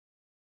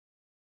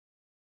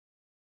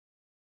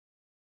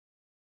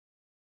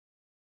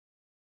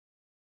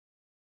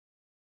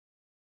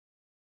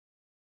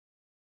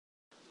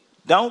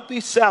Don't be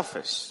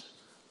selfish.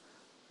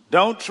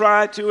 Don't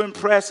try to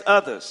impress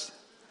others.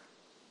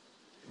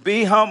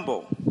 Be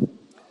humble,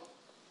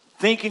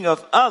 thinking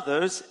of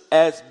others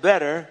as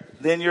better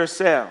than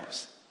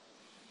yourselves.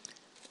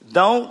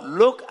 Don't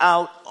look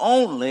out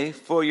only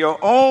for your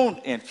own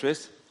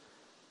interests,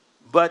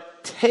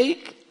 but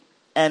take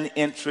an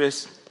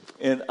interest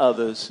in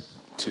others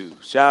too.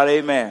 Shout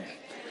amen.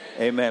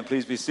 Amen.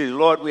 Please be seated.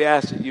 Lord, we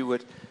ask that you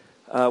would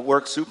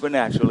work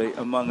supernaturally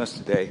among us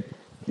today.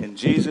 In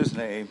Jesus'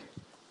 name,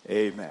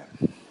 amen.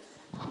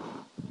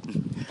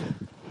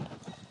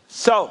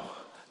 So,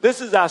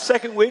 this is our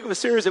second week of a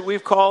series that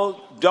we've called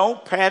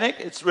Don't Panic.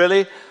 It's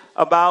really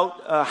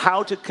about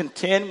how to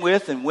contend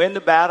with and win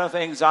the battle of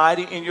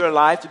anxiety in your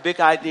life. The big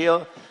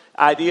idea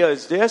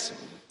is this,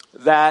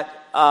 that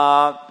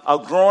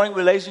a growing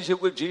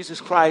relationship with Jesus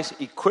Christ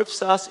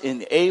equips us,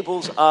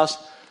 enables us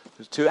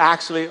to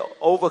actually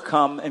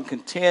overcome and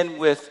contend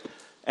with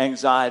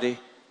anxiety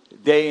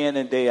day in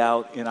and day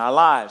out in our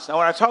lives. Now,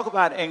 when I talk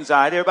about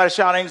anxiety, everybody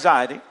shout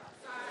anxiety.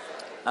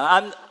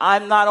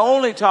 I'm not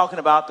only talking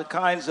about the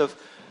kinds of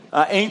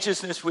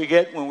anxiousness we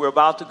get when we're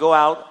about to go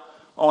out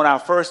on our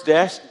first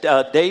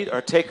date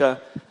or take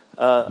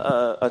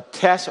a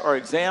test or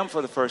exam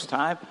for the first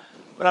time,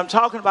 but I'm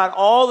talking about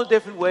all the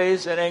different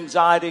ways that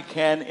anxiety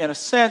can, in a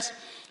sense,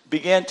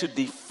 begin to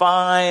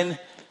define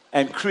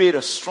and create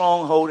a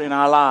stronghold in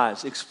our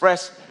lives,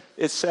 express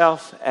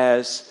itself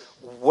as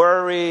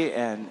worry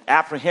and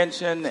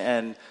apprehension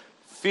and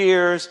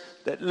fears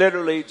that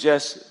literally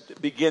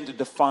just begin to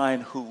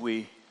define who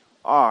we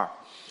are.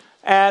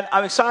 And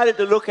I'm excited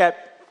to look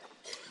at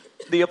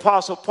the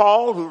Apostle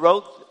Paul, who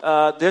wrote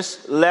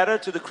this letter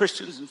to the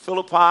Christians in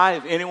Philippi.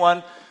 If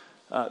anyone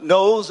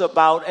knows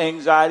about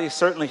anxiety,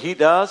 certainly he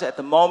does. At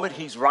the moment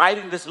he's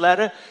writing this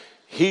letter,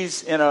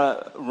 he's in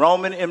a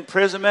Roman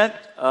imprisonment,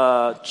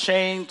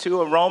 chained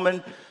to a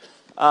Roman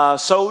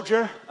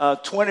soldier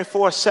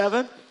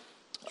 24/7,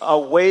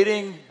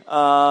 awaiting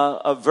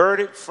a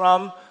verdict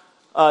from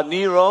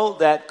Nero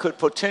that could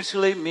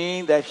potentially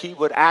mean that he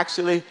would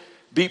actually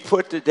be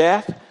put to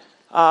death.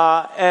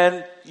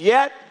 And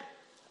yet,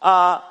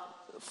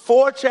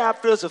 4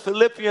 chapters of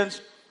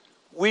Philippians,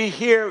 we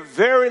hear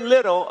very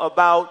little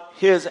about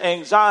his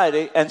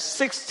anxiety, and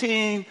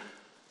 16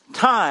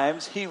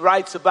 times he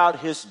writes about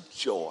his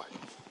joy.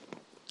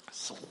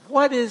 So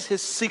what is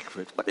his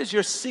secret? What is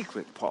your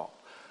secret, Paul?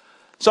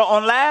 So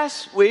on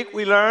last week,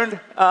 we learned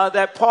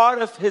that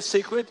part of his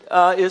secret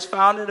is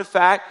found in the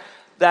fact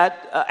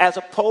that as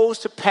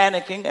opposed to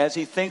panicking as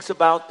he thinks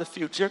about the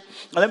future.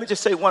 Now, let me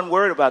just say one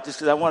word about this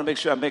because I want to make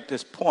sure I make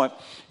this point.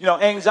 You know,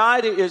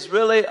 anxiety is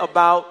really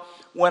about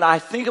when I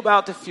think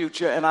about the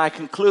future and I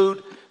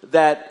conclude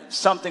that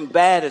something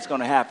bad is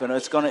going to happen or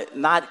it's going to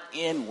not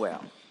end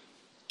well.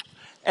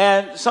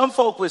 And some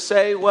folk would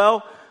say,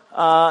 well,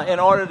 in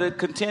order to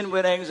contend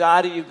with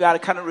anxiety, you've got to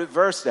kind of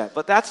reverse that.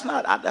 But that's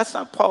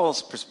not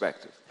Paul's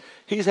perspective.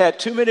 He's had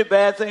too many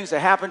bad things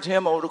that happened to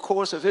him over the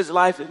course of his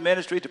life in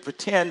ministry to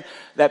pretend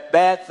that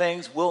bad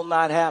things will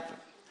not happen.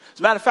 As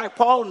a matter of fact,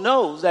 Paul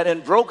knows that in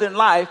broken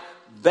life,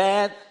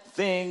 bad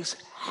things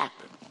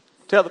happen.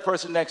 Tell the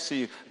person next to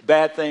you,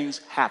 bad things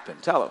happen.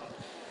 Tell them.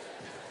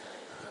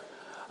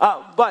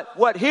 But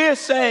what he is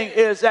saying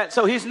is that,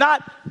 so he's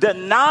not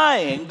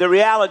denying the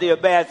reality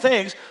of bad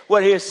things.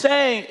 What he is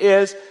saying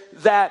is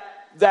that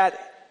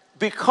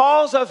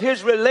because of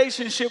his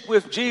relationship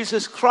with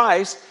Jesus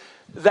Christ,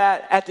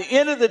 that at the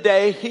end of the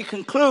day, he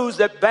concludes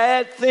that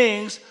bad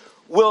things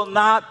will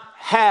not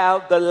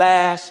have the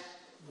last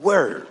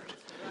word,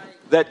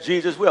 that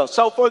Jesus will.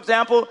 So, for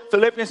example,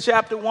 Philippians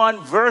chapter 1,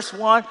 verse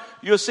 1,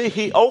 you'll see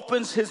he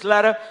opens his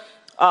letter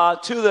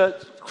to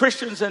the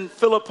Christians in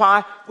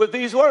Philippi with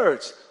these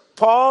words.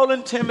 Paul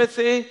and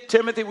Timothy,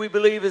 we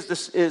believe,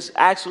 is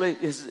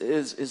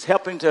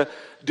helping to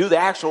do the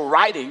actual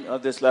writing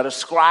of this letter,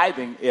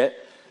 scribing it.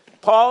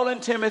 Paul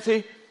and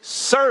Timothy,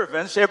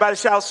 servants, everybody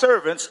shout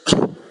servants,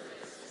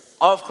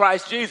 of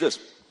Christ Jesus.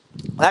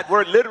 That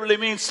word literally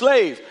means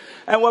slave.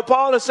 And what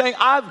Paul is saying,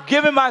 I've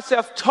given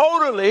myself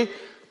totally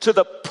to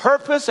the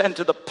purpose and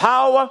to the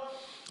power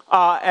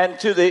and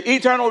to the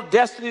eternal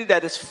destiny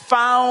that is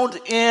found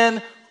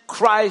in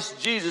Christ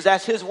Jesus.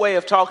 That's his way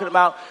of talking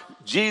about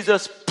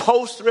Jesus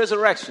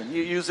post-resurrection.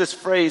 You use this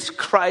phrase,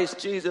 Christ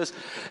Jesus.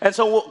 And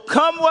so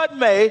come what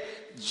may,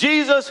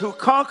 Jesus who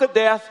conquered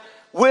death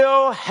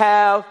will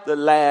have the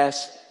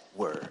last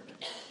word.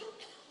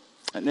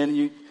 And then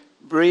you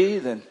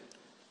breathe and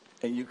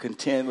you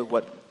contend with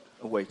what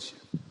awaits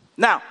you.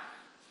 Now,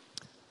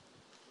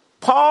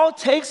 Paul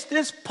takes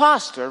this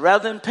posture.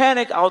 Rather than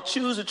panic, I'll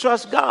choose to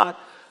trust God,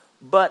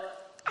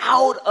 but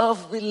out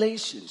of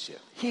relationship.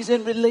 He's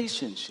in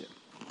relationship.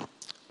 I'll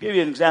give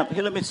you an example.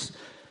 Here, let me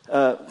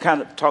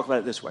kind of talk about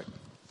it this way.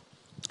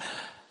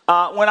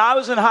 When I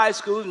was in high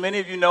school, and many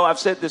of you know I've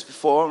said this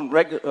before on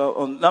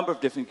a number of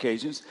different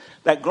occasions,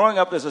 that growing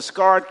up as a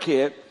scarred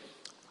kid,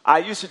 I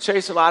used to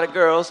chase a lot of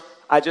girls.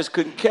 I just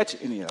couldn't catch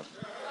any of them.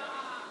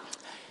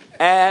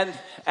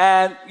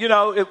 And you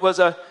know, it was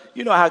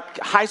you know how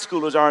high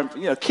schoolers are,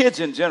 you know, kids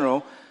in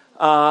general,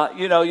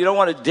 You don't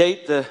want to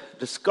date the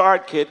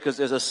scarred kid because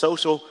there's a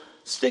social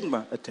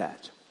stigma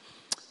attached.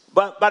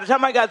 But by the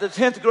time I got to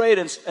 10th grade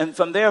and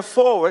from there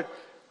forward,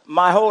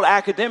 my whole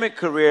academic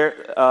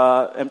career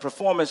and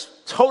performance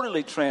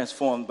totally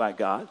transformed by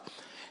God.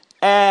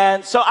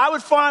 And so I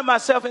would find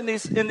myself in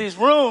these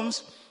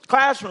rooms,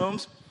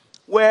 classrooms,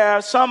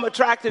 where some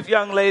attractive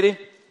young lady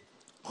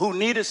who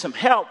needed some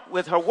help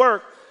with her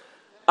work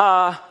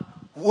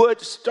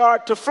would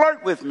start to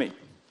flirt with me.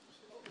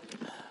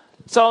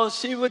 So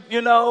she would,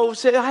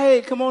 say,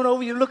 hey, come on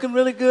over. You're looking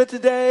really good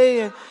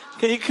today. And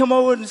can you come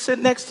over and sit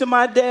next to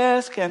my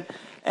desk? And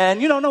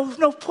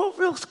pull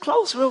real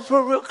close,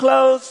 real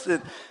close.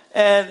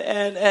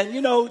 And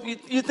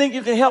you think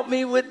you can help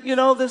me with,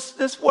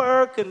 this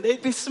work. And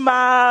they'd be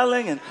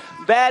smiling and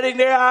batting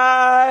their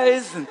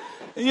eyes. And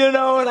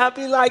I'd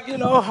be like,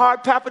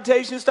 heart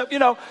palpitation stuff,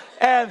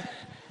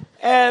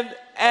 And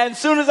as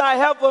soon as I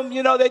help them,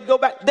 they'd go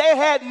back. They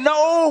had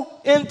no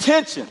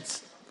intentions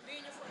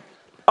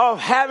of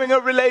having a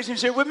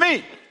relationship with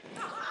me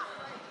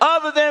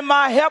other than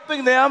my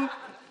helping them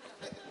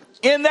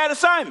in that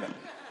assignment.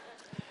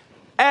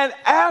 And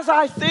as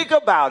I think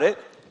about it,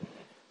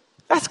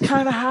 that's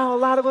kind of how a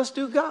lot of us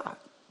do God.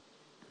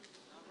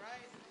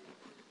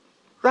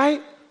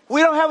 Right?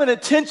 We don't have an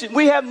intention.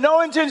 We have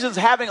no intentions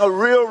of having a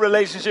real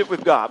relationship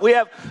with God. We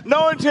have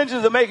no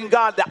intentions of making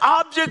God the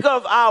object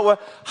of our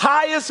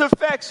highest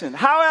affection.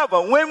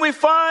 However, when we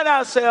find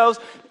ourselves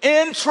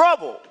in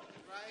trouble,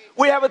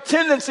 we have a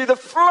tendency to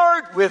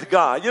flirt with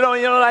God.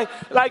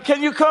 Like,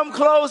 can you come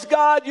close,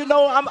 God?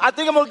 I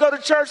think I'm going to go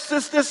to church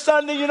this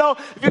Sunday.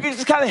 If you can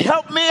just kind of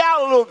help me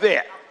out a little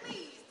bit.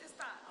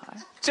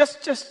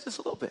 Just a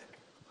little bit.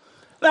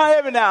 Now,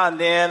 every now and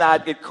then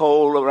I'd get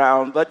cold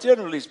around, but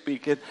generally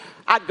speaking,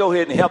 I'd go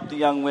ahead and help the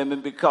young women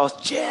because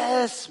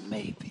just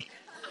maybe.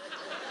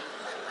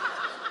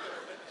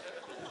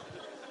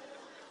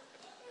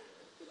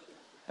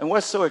 And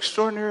what's so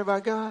extraordinary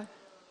about God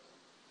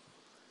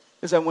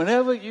is that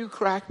whenever you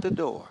crack the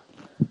door,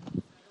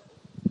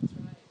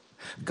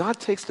 God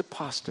takes the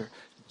posture,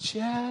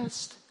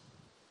 just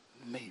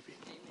maybe.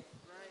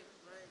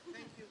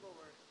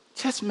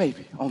 Just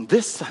maybe on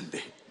this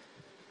Sunday,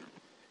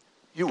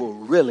 you will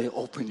really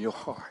open your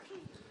heart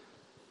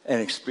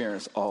and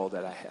experience all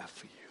that I have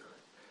for you.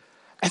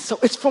 And so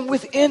it's from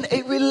within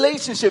a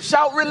relationship.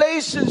 Shout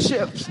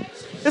relationships.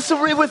 It's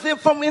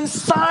from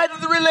inside of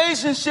the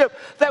relationship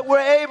that we're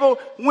able,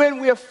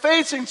 when we are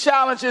facing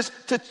challenges,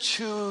 to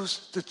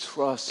choose to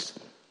trust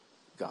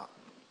God.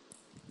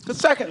 But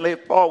secondly,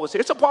 Paul was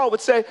here. So Paul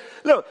would say,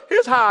 look,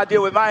 here's how I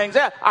deal with my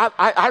anxiety.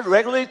 I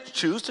regularly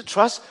choose to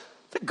trust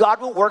that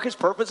God will work his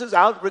purposes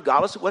out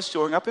regardless of what's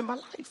showing up in my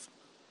life.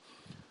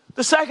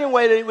 The second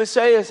way that he would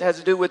say has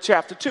to do with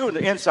chapter 2, and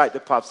the insight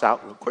that pops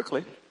out real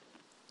quickly,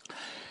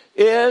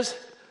 is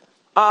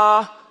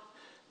Paul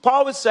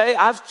would say,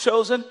 I've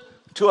chosen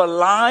to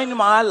align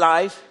my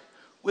life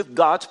with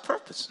God's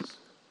purposes.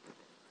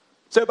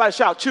 So everybody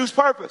shout, choose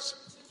purpose.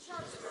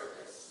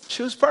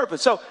 Choose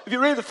purpose. So if you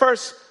read the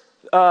first,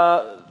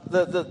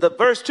 the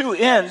verse 2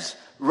 ends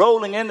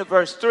rolling into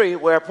verse 3,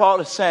 where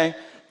Paul is saying,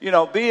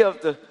 be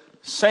of the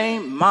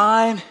same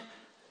mind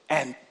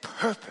and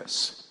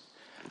purpose.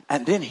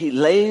 And then he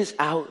lays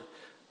out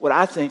what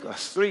I think are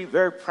 3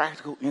 very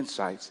practical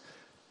insights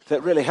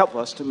that really help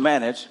us to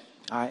manage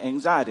our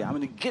anxiety. I'm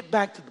going to get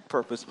back to the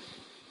purpose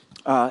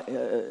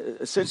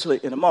essentially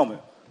in a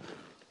moment.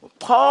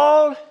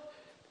 Paul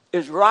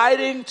is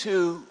writing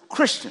to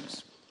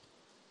Christians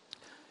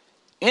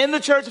in the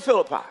church of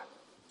Philippi.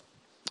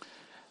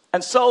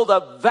 And so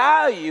the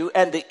value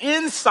and the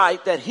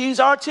insight that he's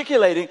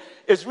articulating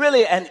is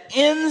really an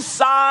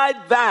inside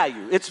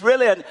value. It's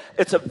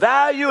a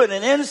value and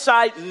an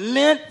insight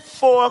meant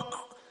for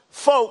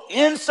folk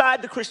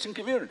inside the Christian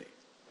community.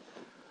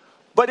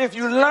 But if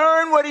you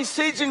learn what he's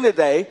teaching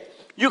today,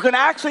 you can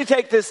actually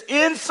take this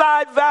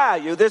inside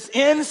value, this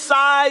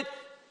inside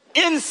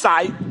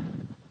insight,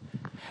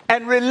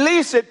 and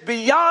release it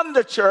beyond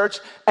the church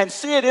and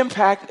see it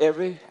impact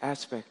every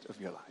aspect of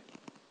your life.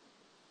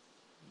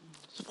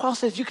 So Paul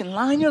says you can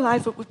line your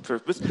life up with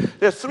purpose.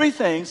 There are 3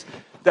 things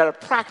that are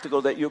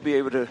practical that you'll be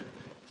able to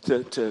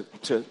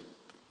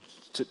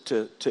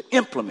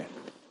implement.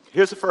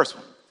 Here's the first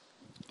one.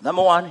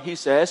 Number 1, he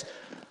says,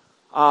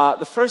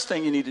 the first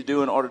thing you need to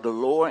do in order to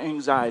lower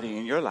anxiety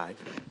in your life,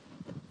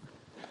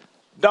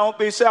 don't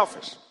be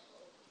selfish.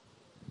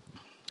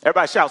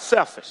 Everybody shout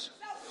selfish.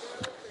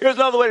 Here's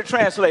another way to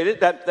translate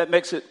it that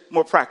makes it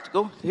more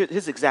practical.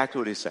 Here's exactly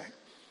what he's saying.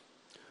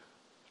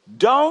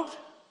 Don't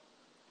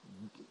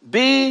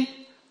be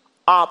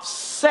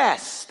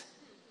obsessed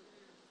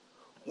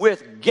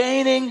with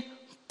gaining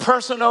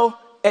personal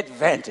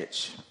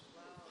advantage.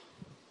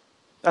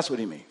 That's what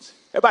he means.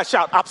 Everybody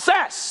shout,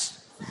 obsessed.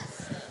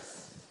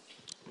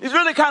 He's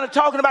really kind of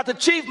talking about the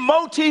chief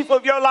motif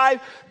of your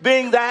life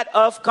being that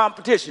of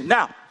competition.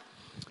 Now,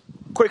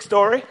 quick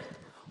story.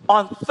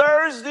 On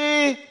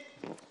Thursday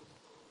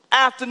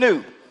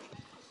afternoon,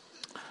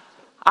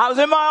 I was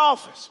in my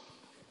office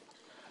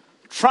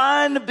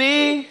trying to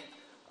be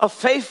a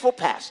faithful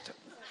pastor.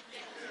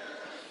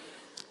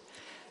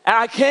 And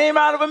I came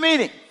out of a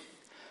meeting,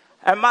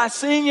 and my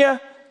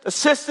senior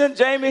assistant,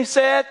 Jamie,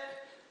 said,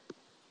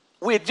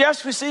 we had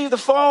just received a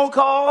phone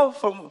call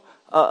from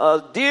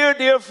a dear,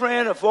 dear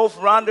friend of both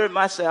Rhonda and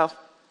myself,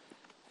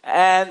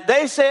 and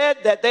they said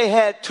that they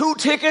had 2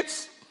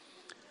 tickets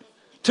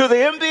to the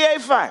NBA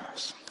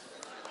Finals.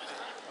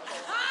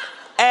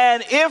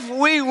 And if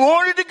we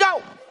wanted to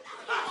go,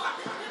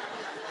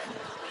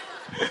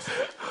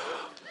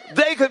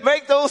 they could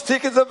make those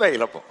tickets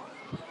available.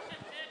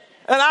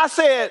 And I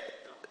said,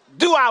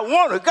 do I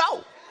want to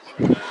go?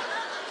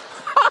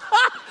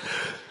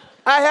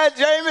 I had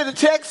Jamie to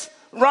text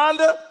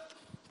Rhonda,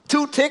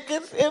 2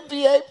 tickets,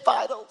 NBA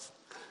Finals.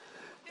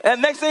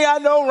 And next thing I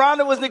know,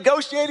 Rhonda was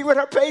negotiating with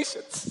her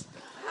patients.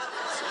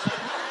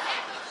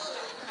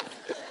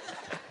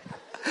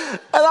 And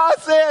I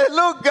said,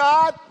 look,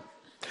 God,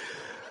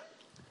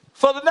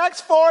 for the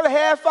next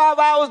 4.5, 5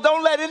 hours,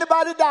 don't let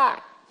anybody die.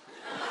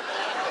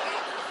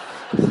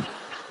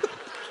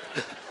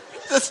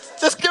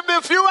 Just give me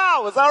a few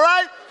hours, all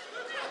right?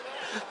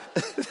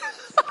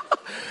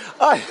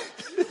 All right.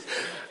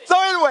 So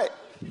anyway,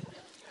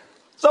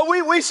 so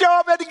we show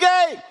up at the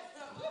game.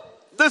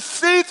 The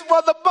seats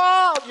were the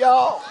bomb,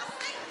 y'all.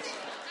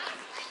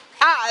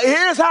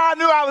 Here's how I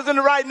knew I was in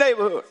the right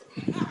neighborhood.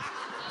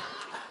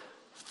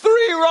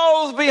 3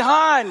 rows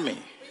behind me.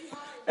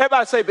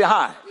 Everybody say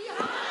behind.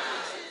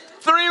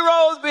 3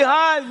 rows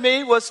behind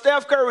me was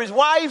Steph Curry's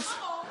wife,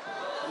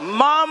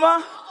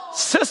 mama,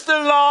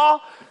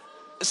 sister-in-law.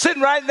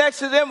 Sitting right next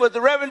to them was the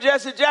Reverend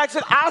Jesse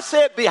Jackson. I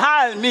said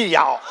behind me,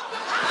 y'all.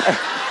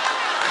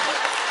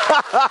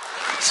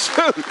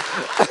 Shoot.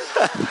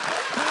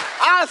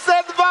 I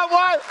said to my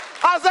wife,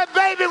 I said,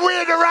 baby,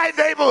 we're in the right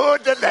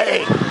neighborhood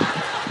today.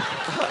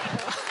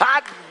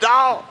 Hot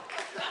dog.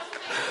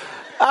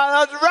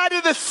 I was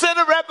ready to sit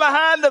right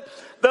behind the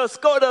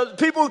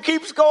people who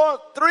keep scoring.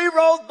 3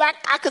 rows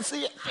back, I could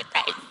see it.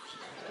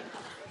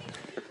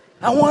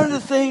 Now, one of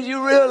the things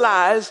you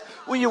realize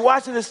when you're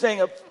watching this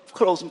thing up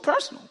close and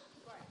personal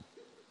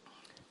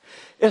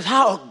is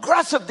how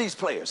aggressive these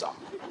players are.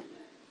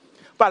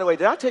 By the way,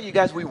 did I tell you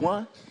guys we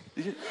won?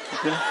 Did you?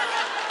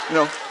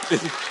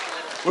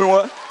 We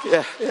won?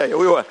 Yeah,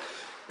 we won.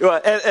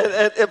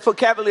 And for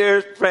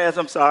Cavaliers fans,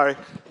 I'm sorry.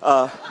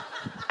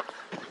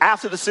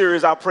 After the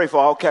series, I'll pray for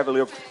all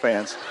Cavalier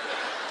fans.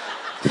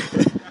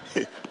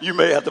 You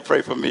may have to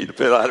pray for me,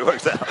 depending on how it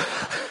works out.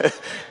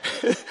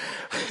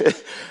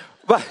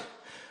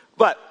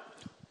 But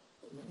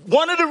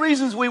one of the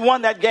reasons we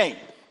won that game,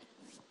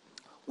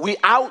 we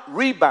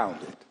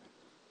out-rebounded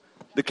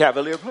the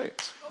Cavalier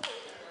players.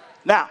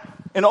 Now,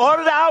 in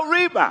order to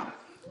out-rebound,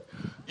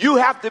 you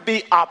have to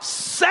be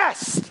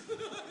obsessed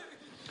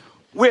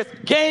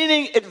with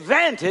gaining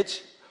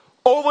advantage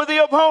over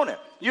the opponent.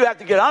 You have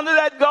to get under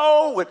that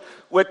goal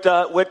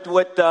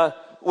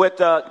with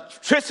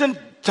Tristan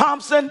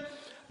Thompson,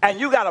 and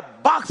you got to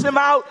box him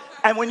out.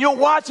 And when you're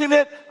watching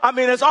it, I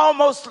mean, it's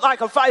almost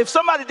like a fight. If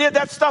somebody did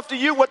that stuff to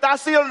you, what I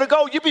see on the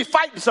goal, you'd be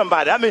fighting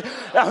somebody. I mean,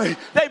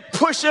 they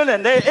pushing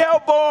and they're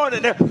elbowing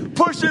and they're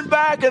pushing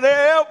back and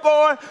they're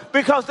elbowing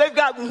because they've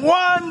got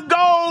one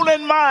goal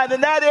in mind,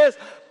 and that is,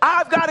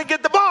 I've got to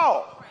get the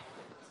ball.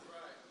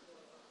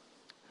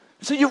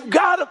 So you've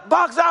got to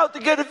box out to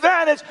get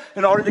advantage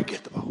in order to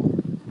get the ball.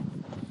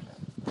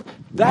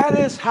 That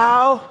is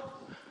how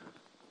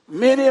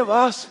many of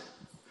us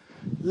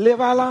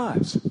live our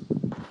lives.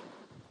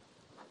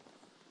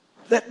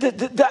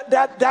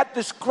 That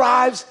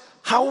describes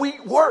how we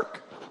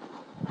work.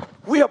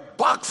 We are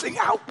boxing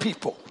out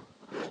people.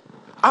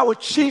 Our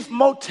chief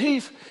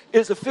motif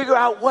is to figure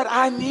out what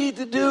I need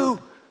to do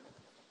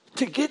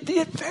to get the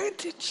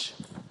advantage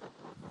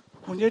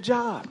on your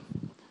job,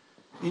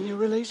 in your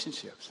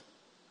relationships.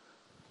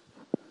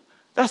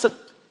 That's a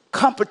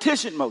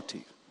competition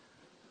motif.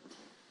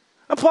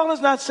 And Paul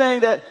is not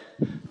saying that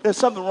there's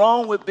something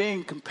wrong with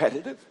being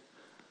competitive.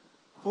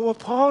 But what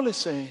Paul is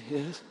saying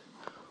is,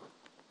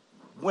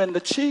 when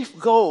the chief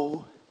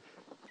goal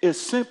is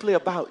simply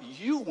about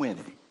you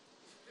winning,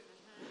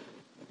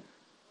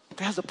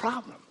 there's a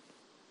problem.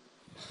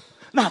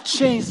 Now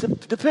change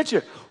the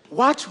picture.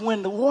 Watch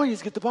when the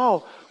Warriors get the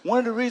ball. One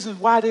of the reasons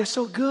why they're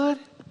so good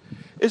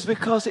is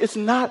because it's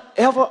not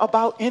ever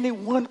about any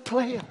one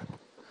player.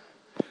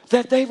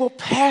 That they will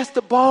pass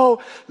the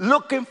ball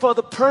looking for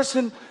the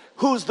person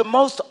who's the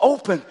most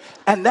open,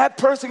 and that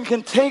person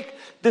can take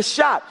the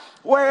shot.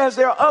 Whereas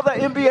there are other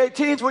NBA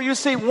teams where you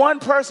see one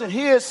person,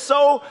 he is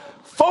so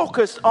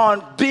focused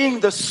on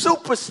being the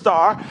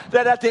superstar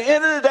that at the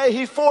end of the day,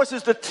 he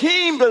forces the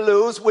team to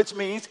lose, which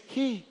means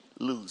he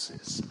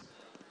loses.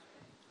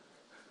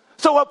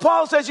 So what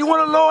Paul says, you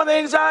want to lower the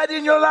anxiety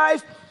in your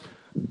life?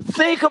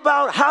 Think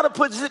about how to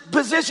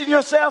position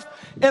yourself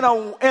in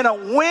a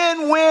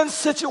win-win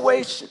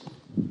situation.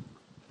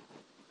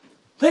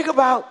 Think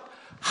about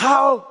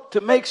how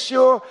to make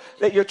sure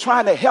that you're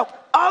trying to help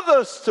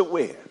others to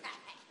win.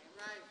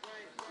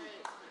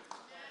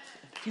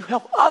 If you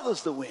help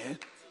others to win,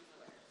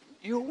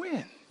 you'll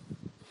win.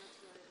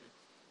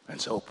 And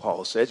so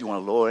Paul says, you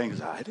want to lower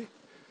anxiety?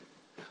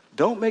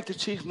 Don't make the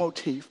chief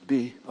motif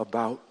be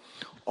about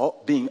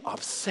being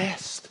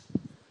obsessed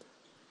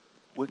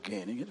with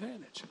gaining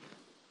advantage.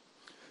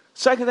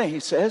 Second thing he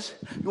says,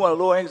 you want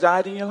to lower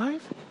anxiety in your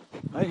life?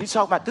 Right? He's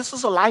talking about, this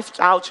is a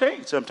lifestyle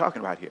change that I'm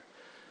talking about here.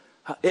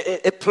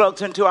 It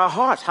plugs into our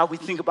hearts, how we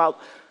think about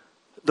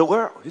the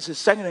world. He says,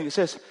 second thing, he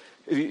says,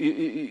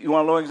 you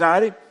want to lower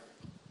anxiety?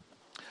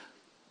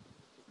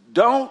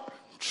 Don't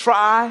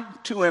try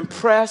to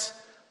impress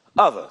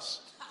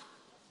others.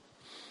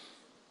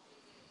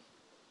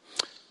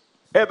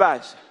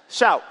 Everybody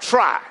shout,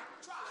 try.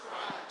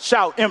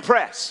 Shout,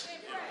 impress.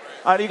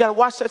 All right, you got to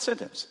watch that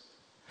sentence.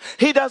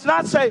 He does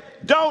not say,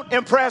 don't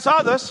impress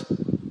others.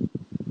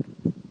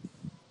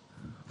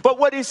 But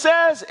what he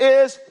says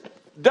is,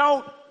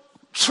 don't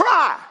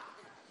try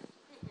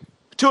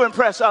to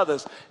impress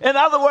others. In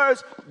other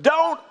words,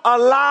 don't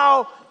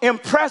allow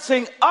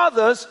impressing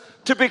others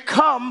to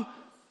become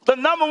the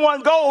number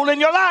one goal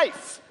in your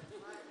life.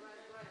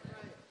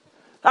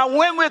 Now,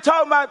 when we're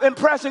talking about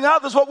impressing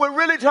others, what we're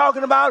really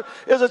talking about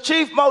is a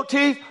chief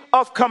motif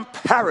of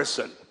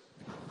comparison.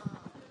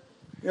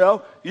 You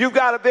know, you've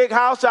got a big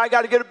house, I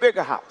got to get a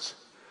bigger house.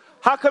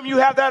 How come you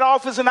have that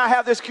office and I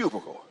have this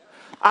cubicle?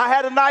 I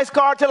had a nice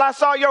car till I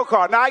saw your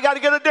car. Now I got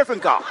to get a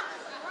different car.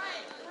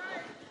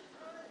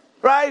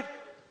 Right?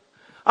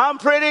 I'm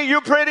pretty,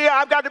 you're pretty,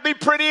 I've got to be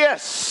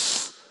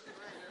prettiest.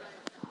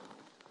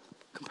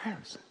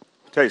 Comparison.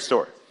 I'll tell you a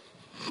story.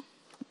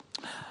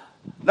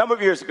 A number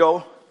of years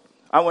ago,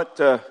 when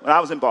I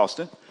was in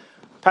Boston,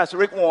 Pastor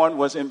Rick Warren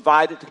was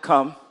invited to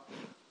come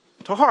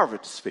to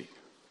Harvard to speak.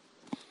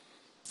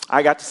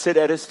 I got to sit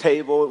at his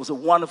table. It was a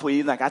wonderful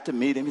evening. I got to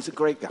meet him. He's a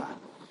great guy.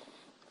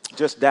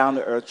 Just down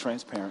to earth,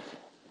 transparent.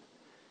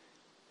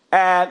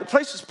 And the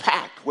place was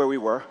packed where we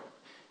were.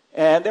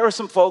 And there were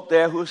some folk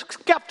there who were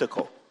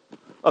skeptical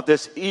of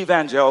this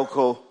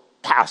evangelical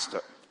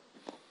pastor.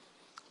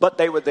 But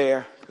they were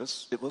there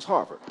because it was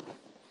Harvard.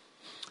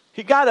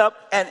 He got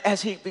up, and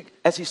as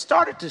he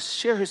started to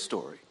share his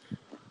story,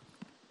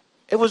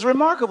 it was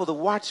remarkable to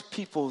watch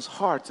people's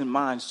hearts and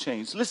minds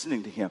change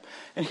listening to him.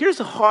 And here's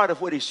the heart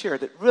of what he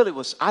shared that really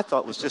was, I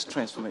thought, was just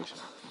transformation.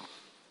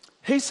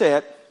 He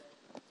said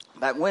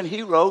that when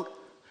he wrote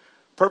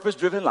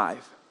Purpose-Driven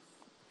Life,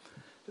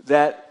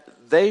 that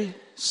they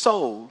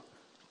sold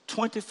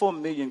 24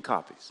 million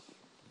copies.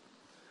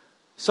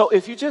 So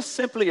if you just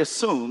simply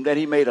assume that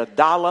he made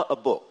 $1 a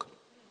book,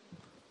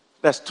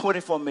 that's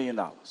 $24 million.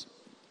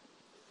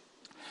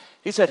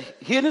 He said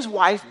he and his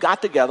wife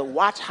got together,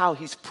 watch how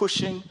he's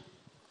pushing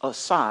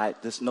aside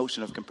this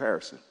notion of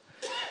comparison.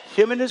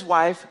 Him and his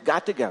wife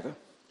got together,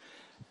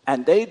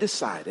 and they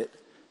decided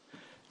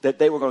that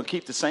they were going to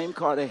keep the same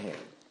car they had,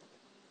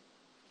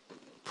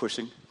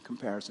 pushing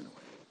comparison away.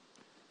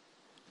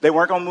 They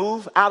weren't going to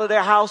move out of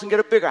their house and get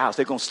a bigger house.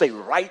 They're going to stay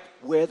right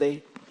where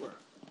they were.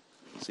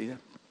 See that?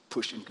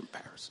 Pushing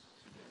comparison.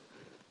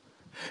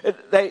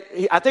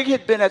 I think he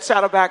had been at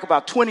Saddleback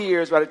about 20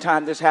 years by the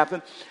time this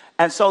happened.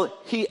 And so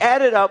he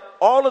added up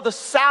all of the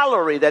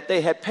salary that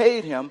they had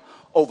paid him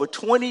over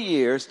 20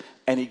 years,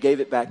 and he gave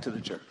it back to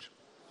the church.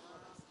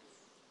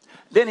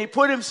 Then he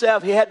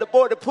had the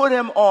board to put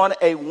him on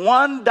a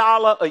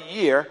 $1 a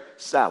year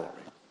salary.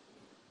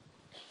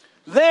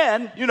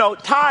 Then,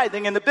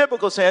 tithing in the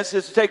biblical sense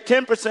is to take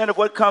 10% of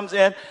what comes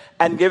in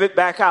and give it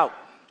back out.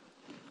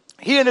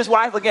 He and his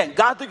wife, again,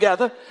 got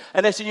together,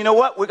 and they said, you know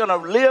what? We're going to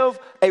live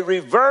a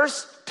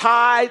reverse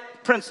tithe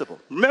principle.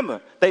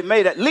 Remember, they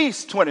made at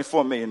least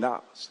 $24 million.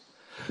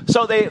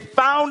 So they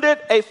founded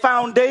a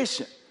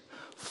foundation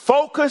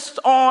focused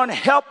on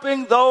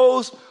helping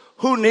those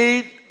who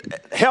need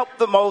help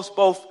the most,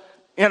 both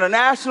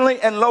internationally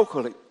and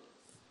locally.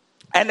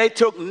 And they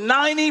took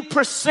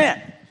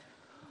 90%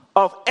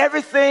 of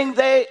everything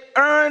they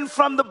earned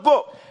from the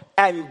book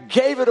and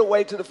gave it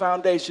away to the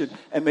foundation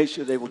and made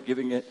sure they were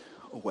giving it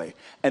away.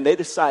 And they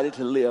decided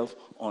to live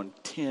on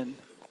 10%.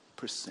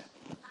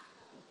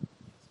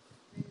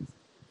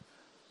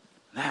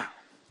 Now,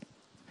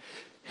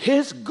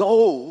 his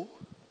goal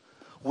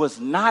was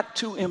not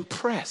to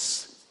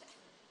impress.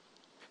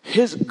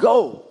 His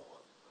goal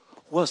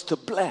was to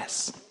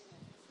bless.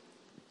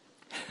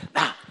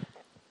 Now,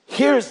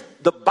 here's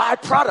the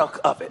byproduct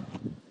of it.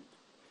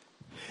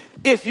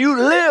 If you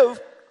live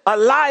a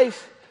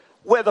life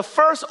where the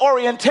first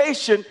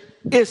orientation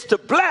is to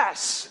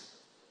bless,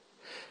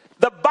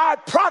 the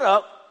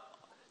byproduct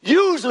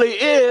usually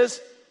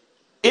is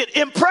it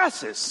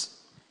impresses.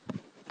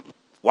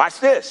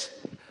 Watch this.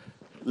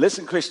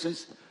 Listen,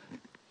 Christians.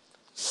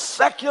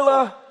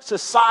 Secular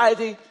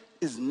society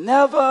is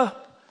never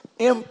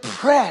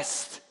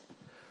impressed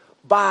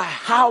by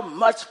how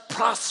much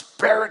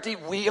prosperity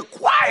we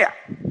acquire.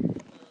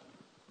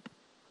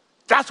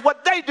 That's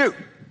what they do.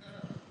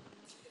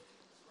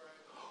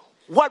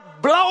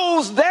 What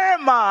blows their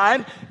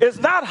mind is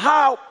not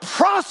how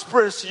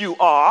prosperous you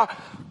are,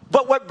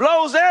 but what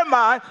blows their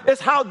mind is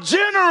how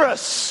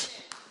generous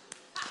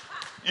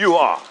you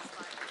are.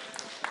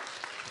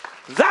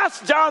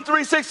 That's John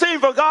 3:16.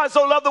 For God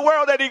so loved the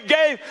world that he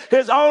gave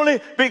his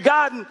only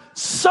begotten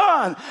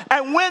son.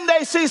 And when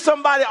they see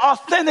somebody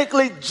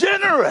authentically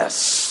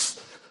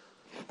generous,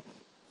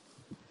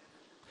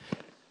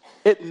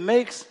 it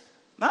makes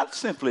not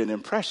simply an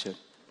impression,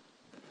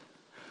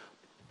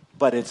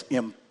 but it's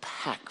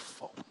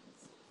impactful.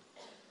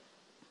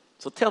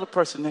 So tell the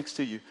person next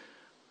to you,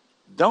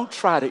 don't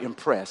try to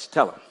impress.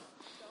 Tell them.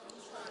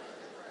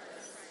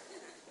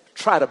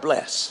 Try to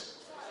bless.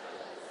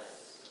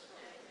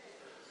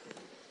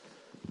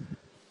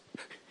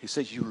 He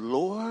says you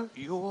lower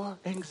your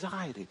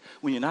anxiety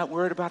when you're not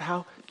worried about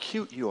how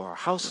cute you are,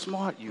 how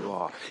smart you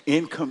are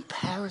in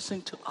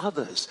comparison to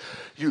others.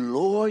 You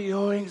lower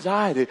your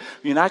anxiety.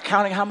 You're not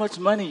counting how much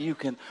money you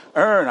can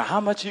earn or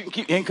how much you can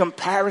keep in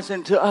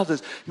comparison to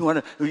others. You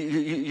want to,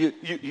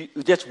 you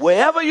just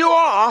wherever you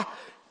are,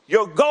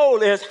 your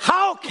goal is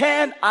how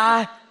can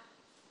I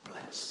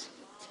bless?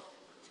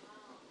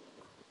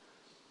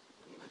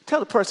 Tell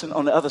the person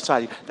on the other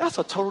side, that's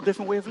a total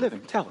different way of living.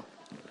 Tell them.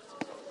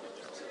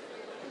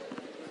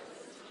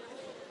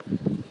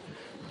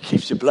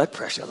 Keeps your blood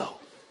pressure low.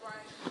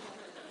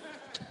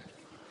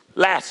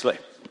 Lastly,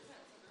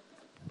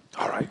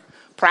 all right,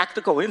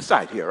 practical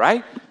insight here,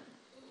 right?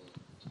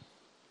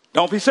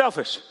 Don't be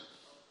selfish.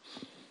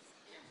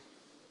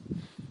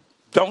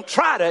 Don't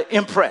try to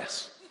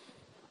impress.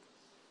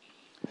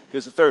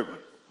 Here's the third one.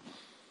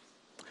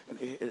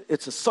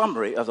 It's a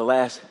summary of the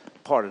last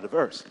part of the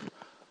verse.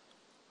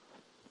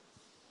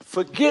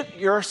 Forget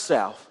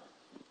yourself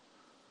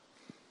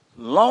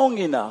long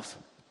enough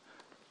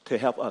to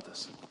help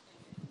others.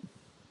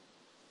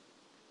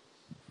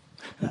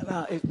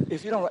 Now,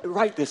 if you don't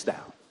write this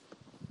down,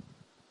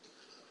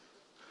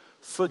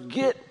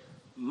 forget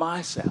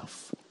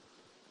myself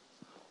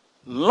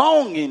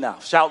long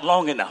enough, shout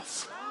long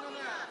enough,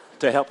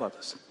 to help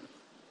others.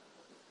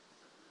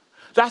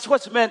 That's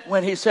what's meant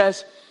when he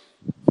says,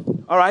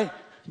 all right,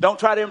 don't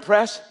try to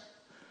impress,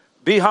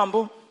 be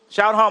humble,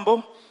 shout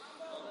humble.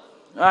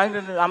 All right,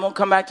 I'm going to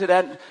come back to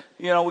that.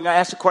 You know, we're going to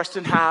ask the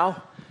question,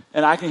 how?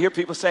 And I can hear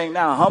people saying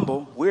now,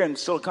 humble, we're in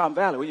Silicon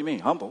Valley. What do you mean,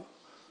 humble?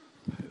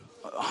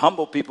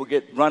 Humble people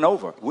get run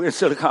over. We're in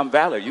Silicon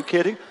Valley. Are you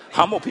kidding?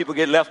 Humble people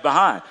get left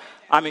behind.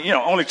 I mean, you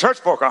know, only church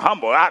folk are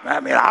humble. I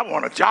mean, I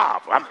want a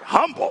job. I'm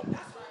humble.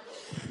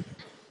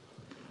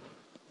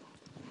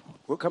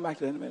 We'll come back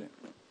to that in a minute.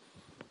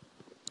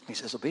 He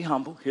says, so be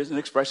humble. Here's an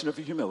expression of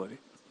your humility.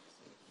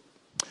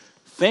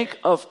 Think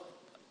of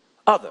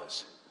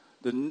others.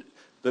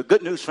 The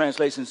Good News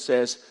translation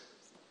says,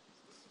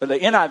 the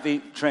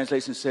NIV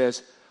translation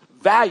says,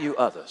 value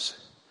others.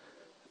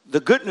 The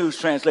Good News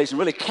translation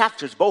really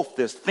captures both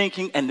this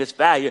thinking and this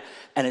value,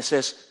 and it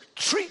says,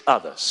 treat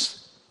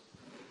others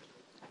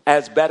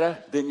as better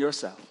than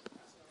yourself.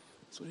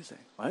 That's what he's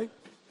saying, right?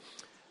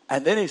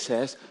 And then he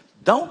says,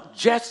 don't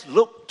just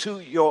look to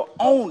your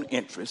own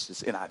interests.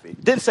 It's NIV.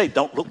 It didn't say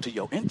don't look to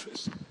your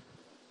interests.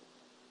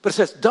 But it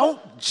says don't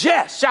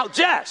just, shout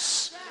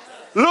just,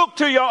 look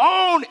to your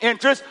own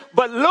interests,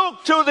 but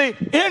look to the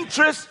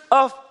interests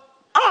of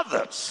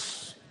others.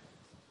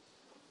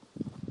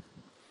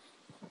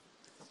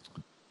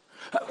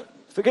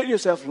 Forget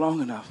yourself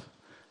long enough.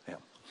 Yeah.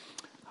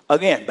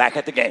 Again, back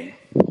at the game.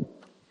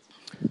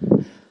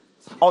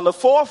 On the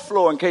 4th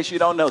floor, in case you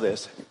don't know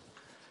this,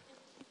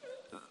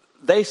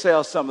 they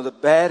sell some of the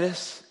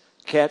baddest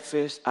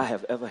catfish I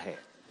have ever had.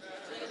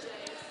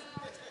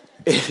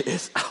 It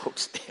is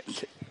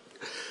outstanding.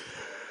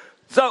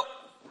 So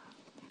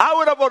I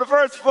went up on the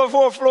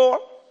 4th floor.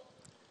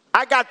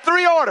 I got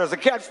 3 orders of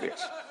catfish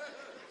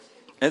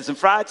and some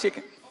fried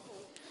chicken.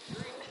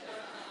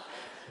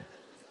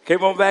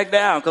 Came on back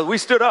down because we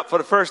stood up for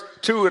the first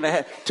 2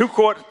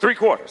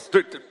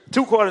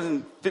 quarters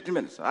and 50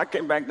 minutes. I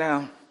came back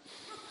down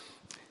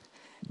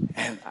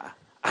and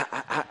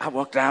I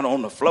walked down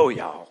on the floor,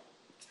 y'all,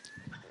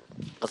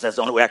 because that's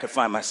the only way I could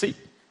find my seat.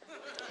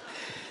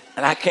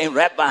 And I came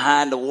right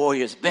behind the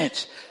Warriors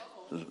bench.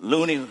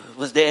 Looney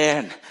was there,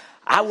 and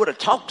I would have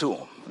talked to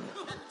him,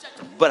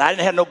 but I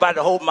didn't have nobody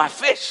to hold my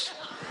fish.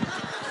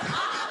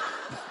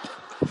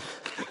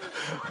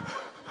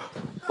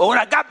 But when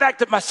I got back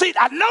to my seat,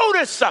 I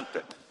noticed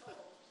something.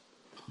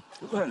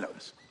 What did I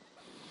notice?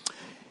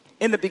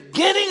 In the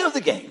beginning of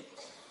the game,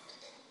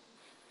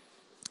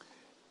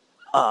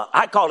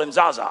 I call him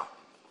Zaza.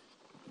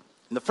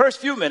 In the first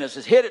few minutes,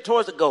 he's headed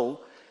towards the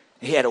goal.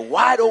 He had a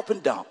wide open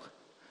dunk,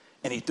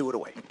 and he threw it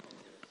away.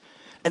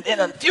 And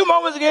then a few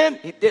moments again,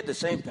 he did the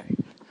same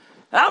thing.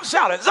 And I'm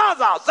shouting,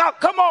 Zaza, Zaza,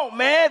 come on,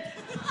 man.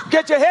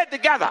 Get your head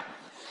together.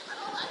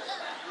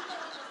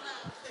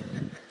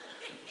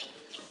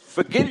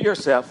 Forget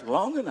yourself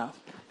long enough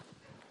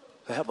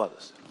to help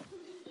others.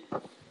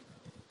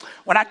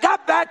 When I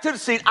got back to the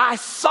seat, I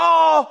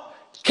saw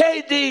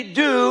KD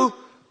do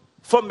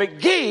for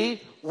McGee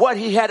what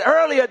he had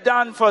earlier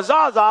done for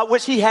Zaza,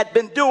 which he had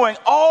been doing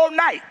all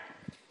night.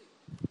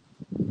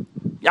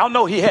 Y'all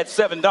know he had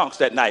 7 dunks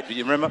that night. Do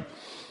you remember?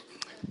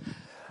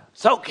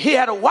 So he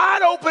had a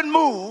wide open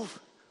move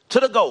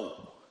to the goal.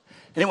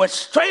 And he went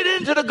straight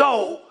into the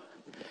goal,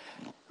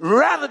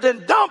 rather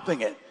than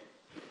dumping it,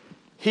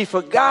 he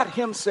forgot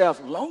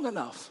himself long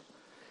enough,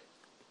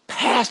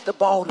 passed the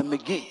ball to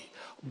McGee,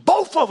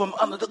 both of them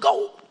under the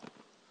goal.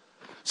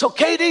 So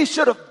KD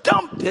should have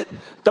dumped it.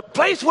 The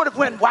place would have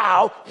went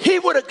wow. He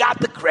would have got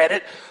the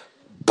credit.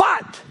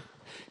 But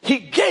he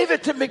gave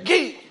it to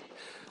McGee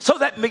so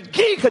that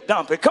McGee could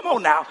dump it. Come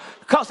on now.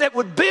 Because it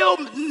would build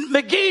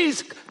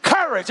McGee's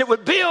courage. It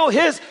would build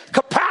his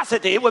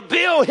capacity. It would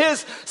build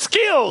his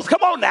skills.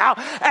 Come on now.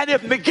 And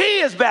if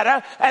McGee is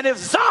better and if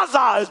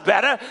Zaza is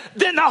better,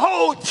 then the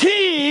whole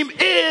team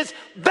is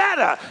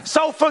better.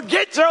 So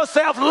forget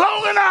yourself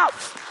long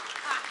enough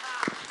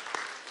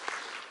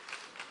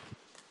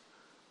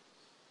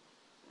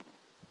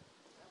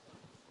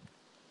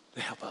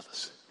to help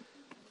others.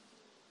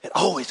 It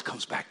always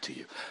comes back to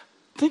you.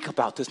 Think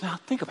about this. Now,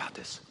 think about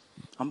this.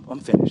 I'm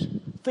finished.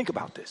 Think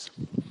about this.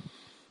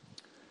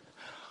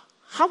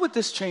 How would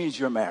this change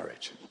your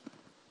marriage?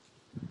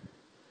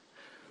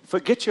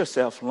 Forget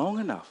yourself long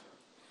enough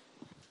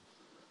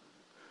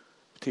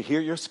to hear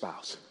your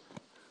spouse,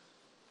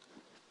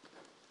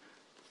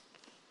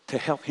 to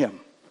help him.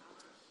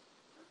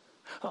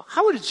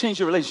 How would it change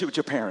your relationship with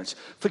your parents?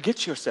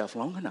 Forget yourself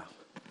long enough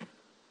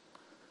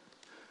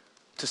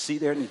to see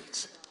their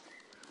needs.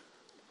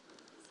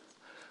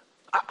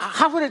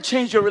 How would it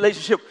change your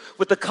relationship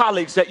with the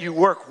colleagues that you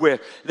work with,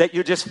 that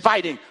you're just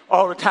fighting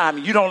all the time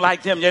and you don't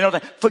like them?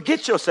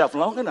 Forget yourself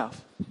long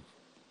enough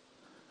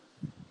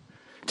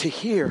to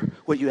hear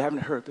what you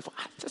haven't heard before.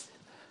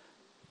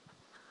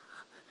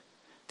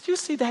 Do you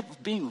see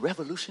that being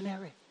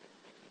revolutionary?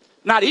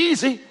 Not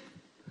easy,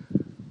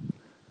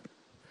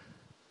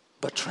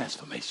 but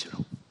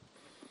transformational.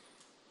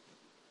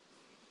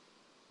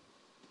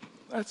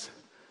 That's,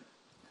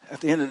 at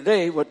the end of the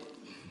day,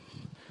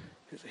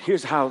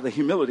 here's how the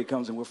humility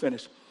comes, and we'll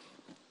finish.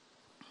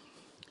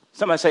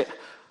 Somebody say,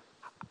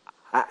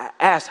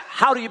 ask,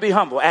 how do you be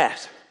humble?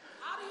 Ask.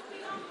 How do you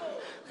be humble?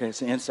 Okay, it's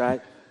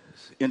the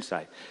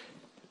insight.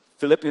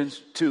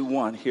 Philippians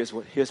 2:1,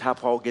 here's how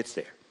Paul gets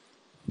there.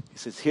 He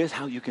says, here's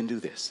how you can do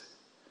this.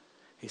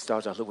 He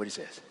starts off, look what he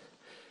says.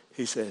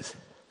 He says,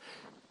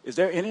 is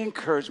there any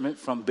encouragement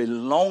from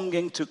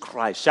belonging to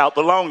Christ? Shout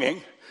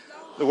belonging.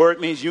 The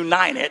word means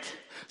united.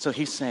 So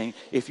he's saying,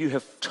 if you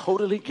have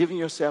totally given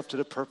yourself to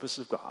the purpose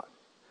of God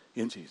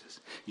in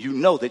Jesus, you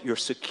know that you're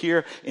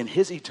secure in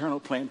his eternal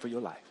plan for your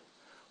life.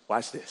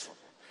 Watch this.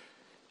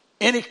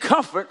 Any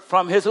comfort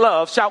from his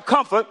love, shout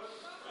comfort.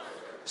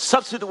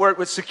 Substitute the word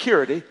with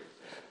security.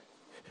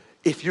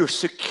 If you're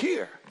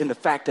secure in the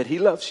fact that he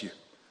loves you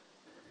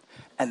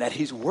and that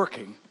he's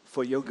working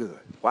for your good,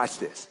 watch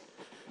this.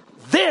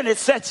 Then it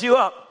sets you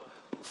up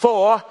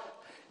for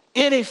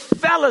any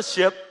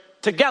fellowship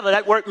together.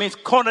 That word means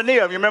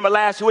koinonia. You remember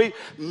last week?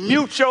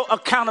 Mutual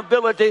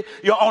accountability.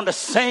 You're on the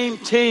same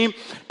team.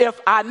 If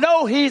I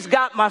know he's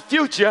got my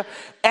future,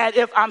 and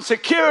if I'm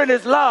secure in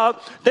his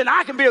love, then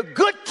I can be a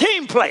good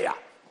team player.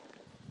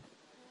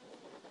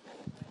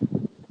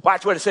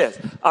 Watch what it says.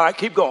 All right,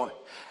 keep going.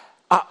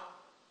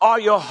 Are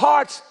your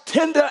hearts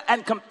tender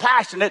and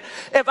compassionate?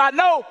 If I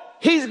know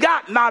he's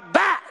got my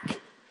back,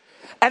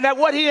 and that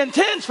what he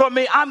intends for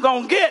me, I'm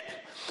going to get,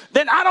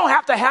 then I don't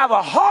have to have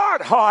a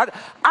hard heart.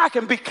 I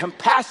can be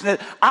compassionate.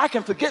 I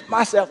can forget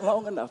myself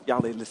long enough.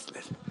 Y'all ain't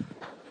listening.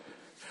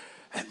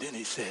 And then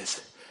he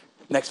says,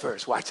 next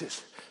verse, watch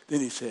this. Then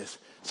he says,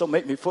 so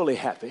make me fully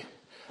happy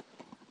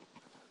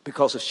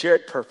because of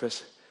shared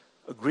purpose,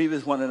 agree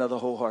with one another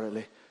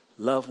wholeheartedly,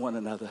 love one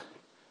another,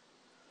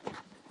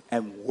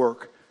 and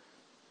work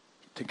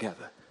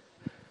together.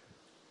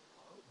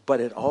 But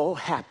it all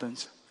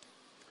happens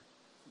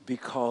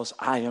because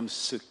I am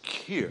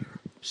secure.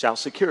 Shout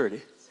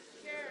security.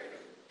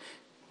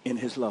 In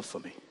his love for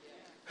me.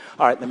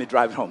 All right, let me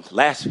drive it home.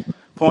 Last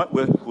point,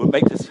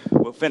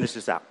 we'll finish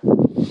this out.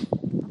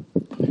 I'm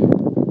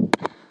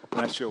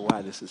not sure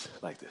why this is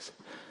like this.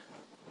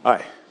 All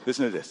right,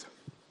 listen to this.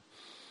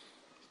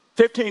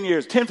 15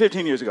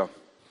 years ago,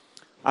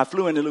 I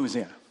flew into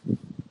Louisiana.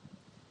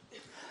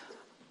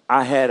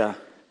 I had a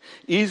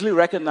easily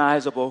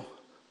recognizable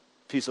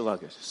piece of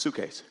luggage,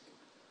 suitcase.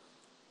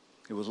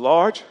 It was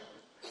large,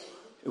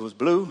 it was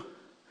blue,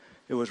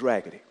 it was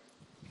raggedy.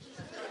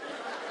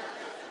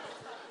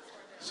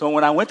 So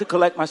when I went to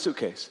collect my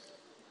suitcase,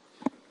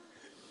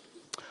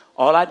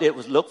 all I did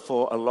was look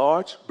for a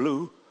large,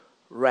 blue,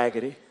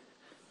 raggedy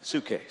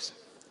suitcase.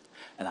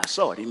 And I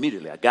saw it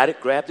immediately. I got it,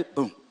 grabbed it,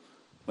 boom,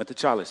 went to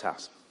Charlie's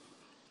house.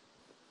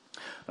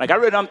 When I got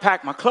ready to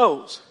unpack my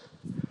clothes,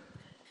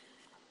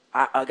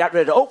 I got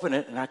ready to open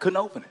it, and I couldn't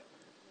open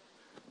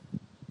it.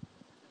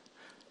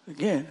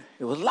 Again,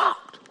 it was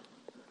locked.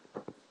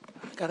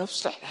 I got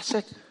upset. I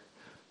said,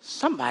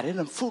 somebody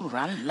done fooled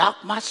around and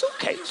locked my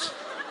suitcase.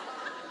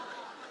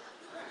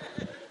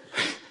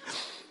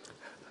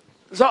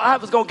 So I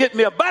was going to get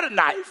me a butter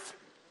knife.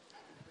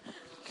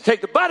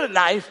 Take the butter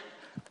knife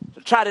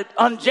to try to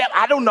unjam.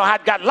 I don't know how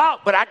it got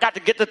locked, but I got to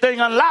get the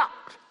thing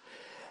unlocked.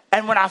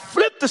 And when I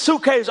flipped the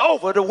suitcase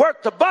over to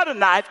work the butter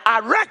knife, I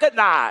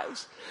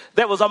recognized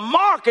there was a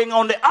marking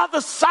on the other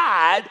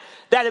side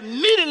that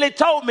immediately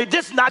told me,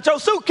 this is not your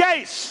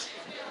suitcase.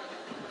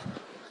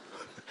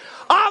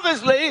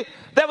 Obviously,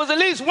 there was at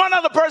least one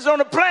other person on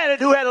the planet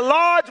who had a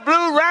large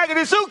blue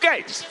raggedy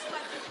suitcase.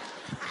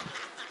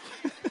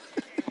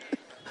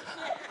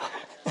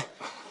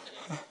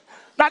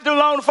 Not too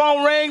long, the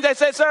phone rings. They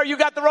said, sir, you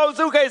got the wrong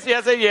suitcase.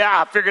 I said,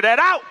 yeah, I figured that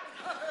out.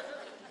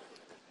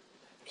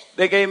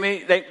 They came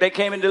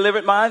and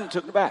delivered mine and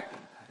took it back.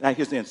 Now,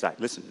 here's the insight.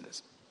 Listen to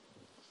this.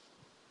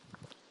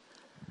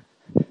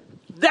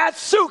 That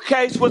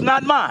suitcase was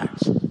not mine.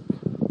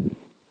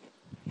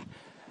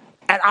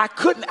 And I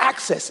couldn't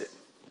access it.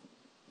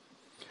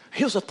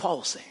 Here's what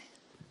Paul said.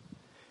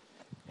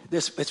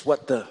 This is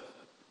what the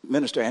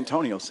minister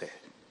Antonio said.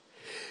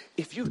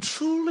 If you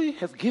truly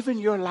have given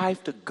your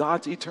life to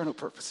God's eternal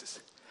purposes,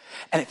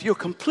 and if you're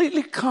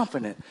completely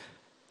confident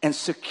and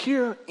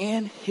secure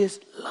in his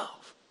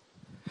love,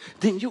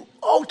 then you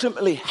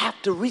ultimately have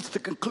to reach the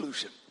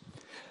conclusion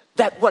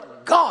that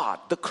what God,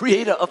 the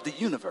creator of the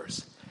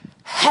universe,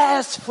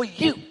 has for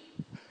you,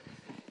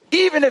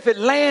 even if it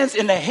lands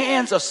in the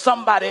hands of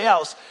somebody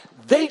else,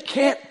 they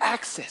can't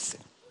access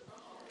it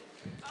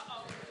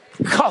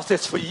because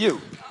it's for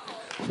you.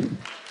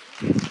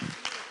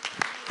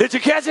 Did you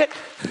catch it?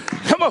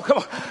 Come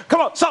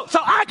on. So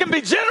I can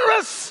be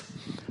generous.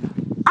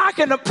 I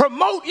can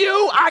promote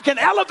you. I can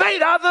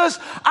elevate others.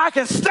 I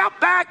can step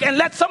back and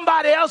let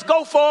somebody else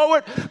go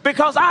forward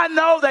because I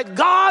know that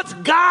God's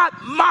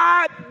got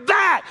my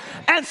back.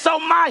 And so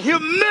my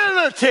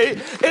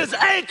humility is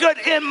anchored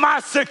in my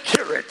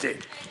security.